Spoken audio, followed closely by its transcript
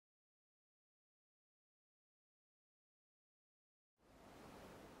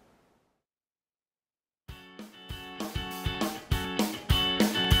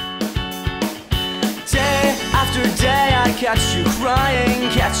after day I catch you crying,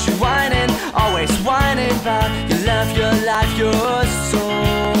 catch you whining, always whining about your love, your life, your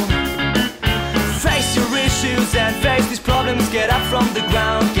soul. Face your issues and face these problems. Get up from the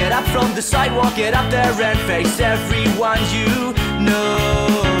ground, get up from the sidewalk, get up there and face everyone you know.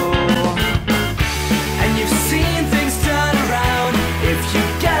 And you've seen things turn around if you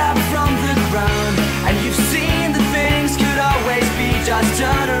get up from the ground. And you've seen that things could always be just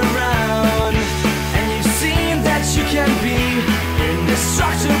turn around. And you've seen that you can be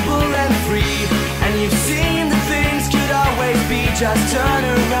indestructible and free. And you've seen that things could always be just turn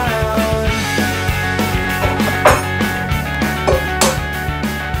around.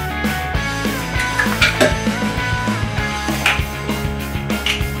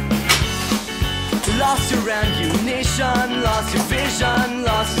 Lost your ammunition, lost your vision,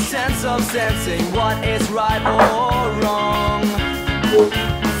 lost your sense of sensing what is right or wrong.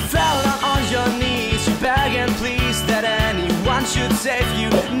 Fell down on your knees, you beg and please that anyone should save you.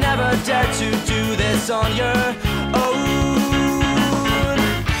 Never dare to do this on your own.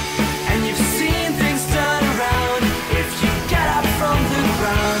 And you've seen things turn around if you get up from the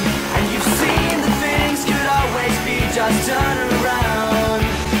ground. And you've seen that things could always be just turn around.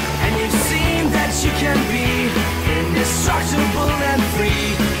 And you've seen that you can be indestructible and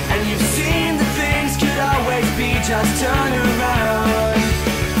free. And you've seen that things could always be just turn around.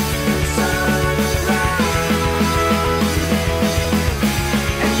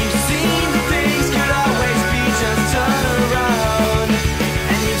 And you've seen that things could always be just turn around.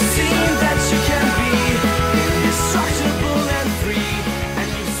 And you've seen that you can be indestructible and free. And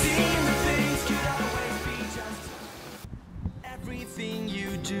you've seen that things could always be just everything you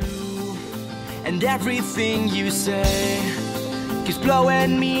do and everything you say keeps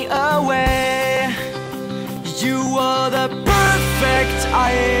blowing me away. You are the perfect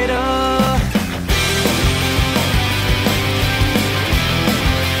idol.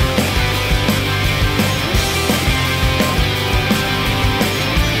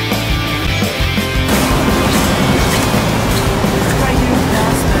 Where you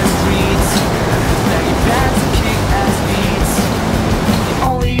pass the streets, that you pass to kick ass beats. The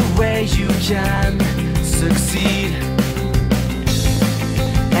only way you can succeed.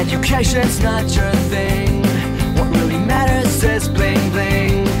 Education's not your thing. What really matters is bling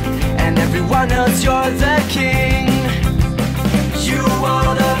bling. And everyone knows you're the king.